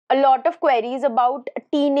a lot of queries about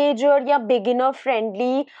teenager या beginner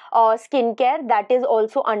friendly skincare that is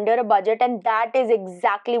also under a budget, and that is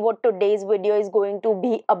exactly what today's video is going to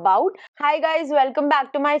be about. Hi guys, welcome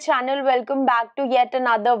back to my channel, welcome back to yet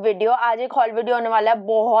another video. आज एक hall video होने वाला है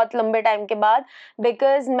बहुत लंबे time के बाद,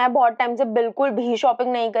 because मैं बहुत टाइम से बिल्कुल भी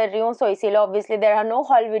शॉपिंग नहीं कर रही हूँ, सो इसीलिए obviously there are no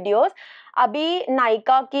hall videos. अभी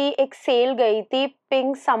नायका की एक सेल गई थी,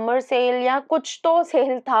 पिंक समर सेल या कुछ तो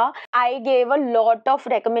सेल था. I gave a lot of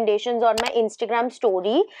recommendations on my Instagram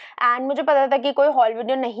story and मुझे पता था कि कोई हॉल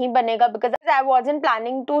वीडियो नहीं बनेगा because I wasn't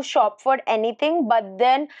planning to shop for anything. But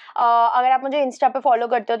then अगर आप मुझे इंस्टा पे फॉलो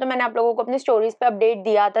करते हो तो मैंने आप लोगों को अपनी स्टोरीज पे अपडेट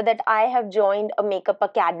दिया था that I have joined a makeup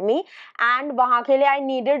academy and वहाँ के लिए I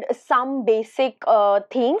needed some basic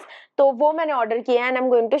things, तो वो मैंने ऑर्डर किया and I am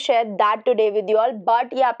going to share that today with you all.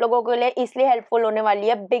 But ये आप लोगों के लिए इसलिए हेल्पफुल होने वाली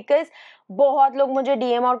है बिकॉज बहुत लोग मुझे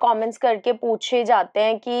डीएम और कमेंट्स करके पूछे जाते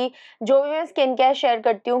हैं कि जो भी मैं स्किन केयर शेयर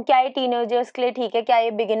करती हूँ क्या ये टीनेजर्स के लिए ठीक है, क्या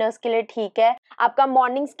ये बिगिनर्स के लिए ठीक है. आपका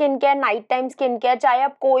morning skin care, night time skin care, चाहे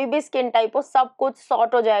आप कोई भी स्किन टाइप हो, सब कुछ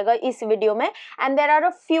सॉर्ट हो जाएगा इस वीडियो में. And there are a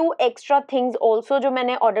few extra things also जो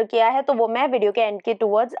मैंने ऑर्डर किया है, तो वो मैं वीडियो के एंड के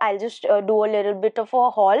towards I just do a little bit of a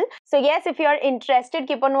hall. So yes, if you are interested,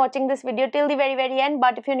 keep on watching this video till the very end.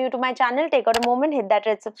 But if you're new to my channel, take out a moment, hit that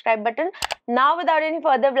red subscribe button. Now without any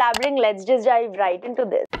further blabbering, let's just dive right into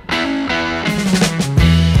this.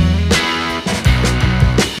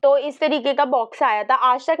 तो इस तरीके का box आया था.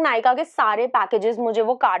 आज तक नायका के सारे पैकेजेस मुझे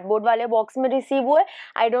वो कार्डबोर्ड वाले बॉक्स में रिसीव हुए.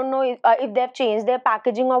 I don't know if they have changed there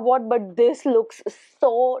packaging और what, but this looks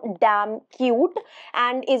so damn cute.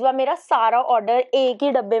 And इस बार मेरा सारा ऑर्डर एक ही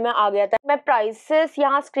डब्बे में आ गया था. मैं प्राइसेस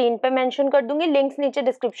यहाँ स्क्रीन पे मेंशन कर दूंगी, लिंक्स नीचे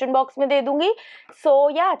डिस्क्रिप्शन बॉक्स में दे दूंगी. सो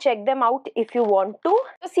या check them out if you want to.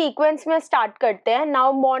 तो सीक्वेंस में स्टार्ट करते हैं.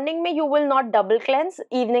 नाउ मॉर्निंग में you will not double cleanse,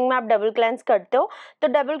 evening में आप डबल क्लेंस करते हो. तो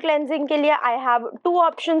डबल क्लेंसिंग के लिए I have to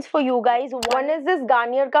option for you guys. One is this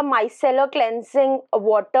Garnier का Micellar cleansing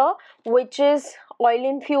water which is oil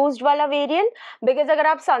infused वाला वेरिएंट. बिकॉज अगर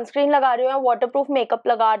आप सनस्क्रीन लगा रहे हो या वाटरप्रूफ मेकअप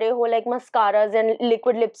लगा रहे हो like mascaras and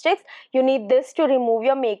liquid lipsticks, you need this to remove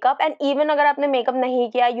your makeup. And even अगर आपने मेकअप नहीं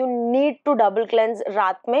किया, you need to double cleanse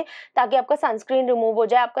रात में ताकि आपका सनस्क्रीन रिमूव हो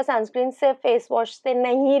जाए. आपका सनस्क्रीन सिर्फ फेस वॉश से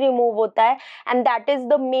नहीं रिमूव होता है and that is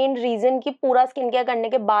the main reason कि पूरा स्किन केयर करने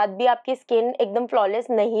के बाद भी आपकी स्किन एकदम फ्लॉलेस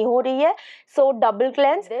नहीं हो रही है. सो double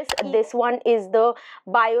cleanse. This one is the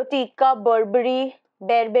biotic का Barbari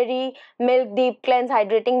barberry milk deep cleanse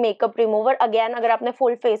hydrating makeup remover. Again अगर आपने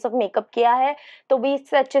फुल फेस ऑफ मेकअप किया है तो भी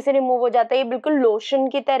इससे अच्छे से रिमूव हो जाता है. ये बिल्कुल लोशन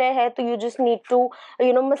की तरह है, तो you just need to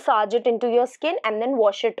massage it into your skin and then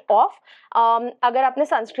wash it of. अगर आपने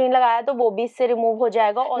सनस्क्रीन लगाया तो वो भी इससे रिमूव हो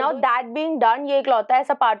जाएगा. नाउ दैट बीइंग डन, ये इकलौता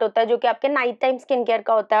ऐसा पार्ट होता है जो कि आपके नाइट टाइम स्किन केयर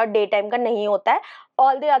का होता है और डे टाइम का नहीं होता है.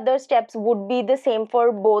 All the other steps would be the same for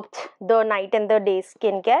both the night and the day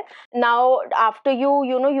skincare. Now after you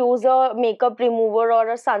use a makeup remover or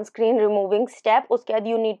a sunscreen removing step, उसके बाद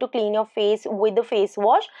you need to clean your face with a face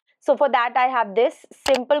wash. So for that I have this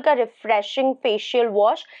simple का refreshing facial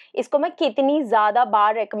wash. इसको मैं कितनी ज़्यादा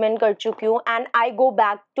बार recommend कर चुकी हूँ and I go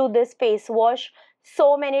back to this face wash so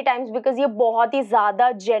many times because ये बहुत ही ज़्यादा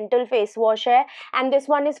gentle face wash है and this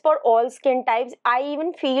one is for all skin types. I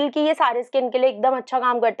even feel कि ये सारे skin के लिए एकदम अच्छा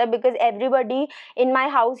काम करता है because everybody in my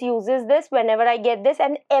house uses this whenever I get this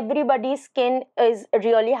and everybody's skin is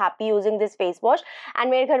really happy using this face wash.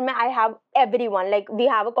 And मेरे घर में I have everyone, like we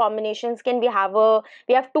have a combination skin, we have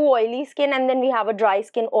two oily skin and then we have a dry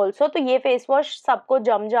skin also. तो ये face wash सबको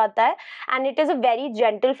जम जाता है and it is a very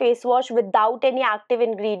gentle face wash without any active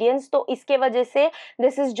ingredients. तो इसके वजह से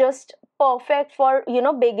this is just perfect for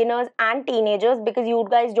beginners and teenagers because you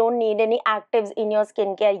guys don't need any actives in your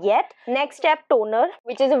skincare yet. Next step, toner,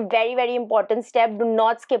 which is a very important step. Do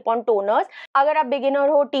not skip on toners. अगर आप beginner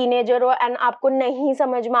हो, teenager हो and आपको नहीं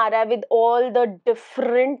समझ में आ रहा है with all the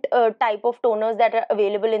different type of toners that are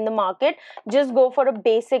available in the market, just go for a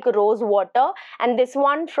basic rose water and this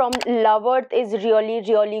one from Love Earth is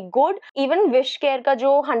really good. Even Wish Care का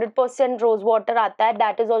जो 100% rose water आता है,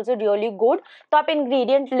 that is also really good. तो आप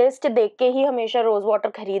ingredient list देख के ही हमेशा rose water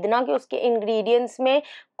खरीदना कि उसके इंग्रेडिएंट्स में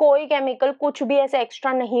कोई केमिकल कुछ भी ऐसा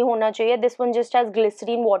एक्स्ट्रा नहीं होना चाहिए. This one just has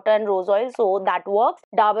glycerine water and rose oil, so that works.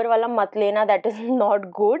 Dabur वाला मत लेना, that is not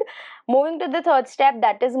good. Moving to the third step,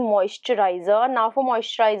 that is moisturizer. Now for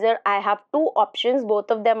moisturizer I have two options, both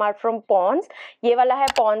of them are from Pond's. ये वाला है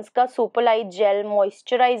Pond's का Super Light Gel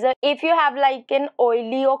Moisturizer. If you have like an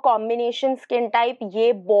oily or combination skin type,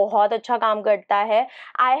 ये बहुत अच्छा काम करता है.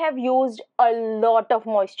 I have used a lot of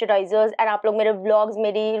moisturizers and आप लोग मेरे vlogs,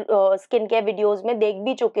 मेरी skin care videos में देख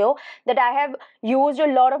भी चुके हो that I have used a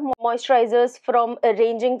lot of moisturizers from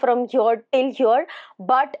ranging from here till here,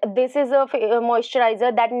 but this is a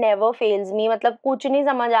moisturizer that never fails me. मतलब कुछ नहीं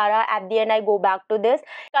समझ आ रहा, at the end I go back to this,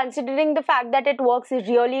 considering the fact that it works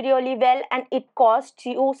really well and it costs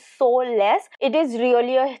you so less. It is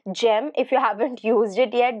really a gem. If you haven't used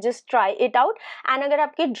it yet, just try it out. And अगर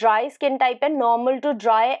आपकी dry skin type है, normal to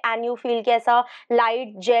dry, and you feel कि ऐसा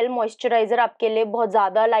light gel moisturizer आपके लिए बहुत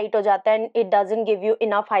ज़्यादा light हो जाता है and it doesn't give you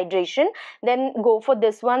enough hydration, then go for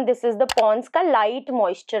this one. This is the Pond's का light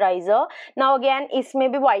moisturizer. Now again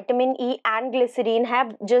इसमें भी vitamin E and glycerin है,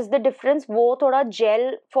 just the difference वो थोड़ा gel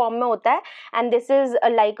form में होता है and this is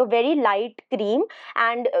like a very light cream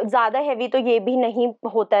and ज़्यादा heavy तो ये भी नहीं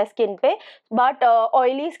होता है skin पे, but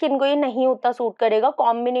oily skin को ये नहीं उतना सूट करेगा.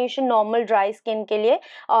 Combination normal dry skin के लिए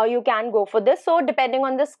you can go for this. So depending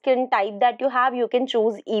on the skin type that you have, you can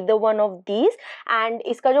choose either one of these. And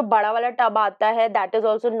इसका जो बड़ा वाला टब आता है, that is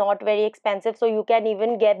also not very expensive, so you can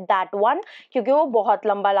even get that one क्योंकि वो बहुत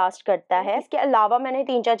लंबा लास्ट करता है. इसके अलावा मैंने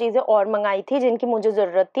 3-4 चीज़ें और मंगाई थी जिनकी मुझे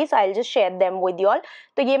ज़रूरत थी, so I'll just share them with you all.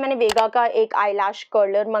 तो ये मैंने वेगा का एक eyelash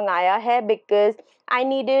curler मंगाया है because I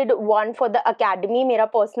needed one for the academy. मेरा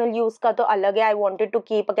personal use का तो अलग है, I wanted to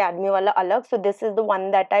keep academy वाला अलग, so this is the one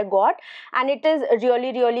that I got and it is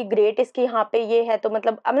really great. इसकी यहाँ पे ये है तो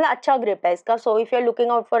मतलब अच्छा grip है इसका, so if you're looking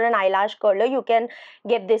out for an eyelash curler, you can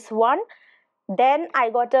get this one. Then I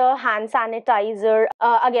got a hand sanitizer,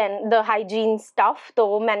 again the hygiene stuff,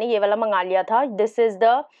 तो मैंने ये वाला मंगा लिया था. This is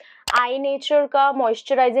the Inatur का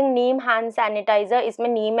Moisturising Neem hand sanitizer. इसमें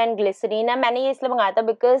नीम and glycerine है. मैंने ये इसलिए मंगाया था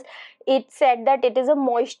because it said that it is a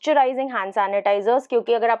moisturising hand sanitizers,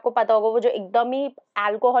 क्योंकि अगर आपको पता होगा वो जो एकदम ही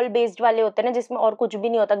अल्कोहल बेस्ड वाले होते हैं ना, जिसमें और कुछ भी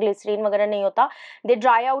नहीं होता, ग्लिसरीन वगैरह नहीं होता, दे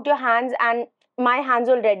dry out your hands and my hands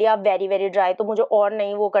already are very dry, तो मुझे और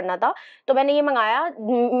नहीं वो करना था, तो मैंने ये मंगाया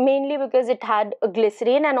mainly because it had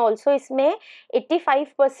glycerine and also इसमें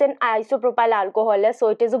 85% आइसोप्रोपाइल अल्कोहल है,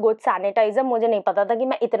 so it is a good sanitiser. मुझे नहीं पता था कि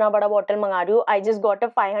मैं इतना बड़ा बॉटल मंगा रही हूँ. I just got a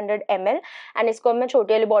 500 ml and इसको मैं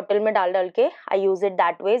छोटी वाली बॉटल में डाल के आई use it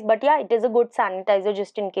that veg, but या it is a good sanitiser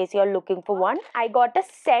just in case you are looking for one. I got a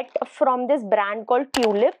set from this brand called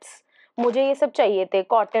tulips. मुझे ये सब चाहिए थे,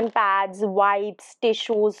 cotton pads, wipes,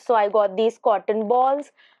 tissues, so I got these cotton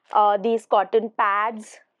balls, these cotton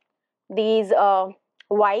pads, these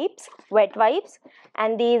wipes, wet wipes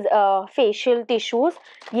and these facial tissues.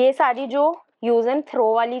 ये सारी जो use and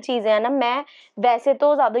throw वाली चीज़ें हैं ना, मैं वैसे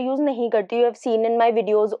तो ज़्यादा यूज़ नहीं करती हूँ. I have seen in my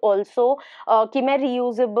videos also कि मैं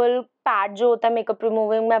रीयूजेबल पैड जो होता है मेकअप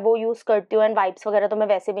रिमूविंग, मैं वो यूज़ करती हूँ एंड वाइप्स वगैरह तो मैं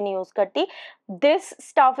वैसे भी नहीं यूज़ करती. This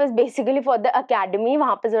stuff is basically for the academy,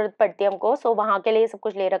 वहाँ पे ज़रूरत पड़ती है हमको, सो वहाँ के लिए सब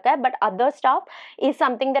कुछ ले रखा है. But other stuff is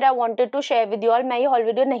something that I wanted to share with you all. मैं ये हॉल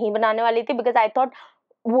वीडियो नहीं बनाने वाली थी because I thought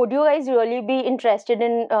would you guys really be interested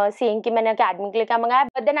in seeing कि मैंने academy के लिए क्या मंगाया,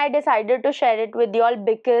 but then I decided to share it with you all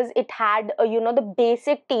because it had you know the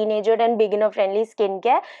basic teenager and beginner friendly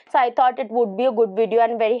skincare, so I thought it would be a good video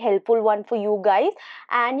and very helpful one for you guys.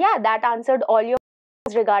 And yeah, that answered all your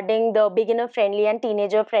regarding the beginner friendly and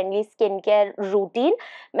teenager friendly skincare routine.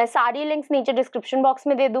 मैं सारी links नीचे description box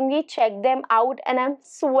में दे दूंगी, check them out. And I'm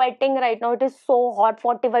sweating right now, it is so hot,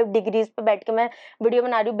 45 degrees पे बैठ के मैं video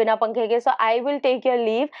बना रही हूँ बिना पंखे के, so I will take your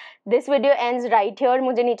leave. This video ends right here.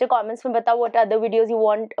 मुझे नीचे comments में बताओ what other videos you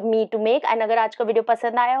want me to make. And अगर आज का वीडियो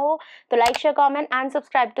पसंद आया हो तो like, share, comment and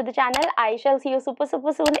subscribe to the channel. I shall see you super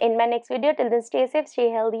soon in my next video. Till then, stay safe,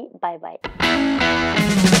 stay healthy, bye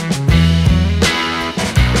bye.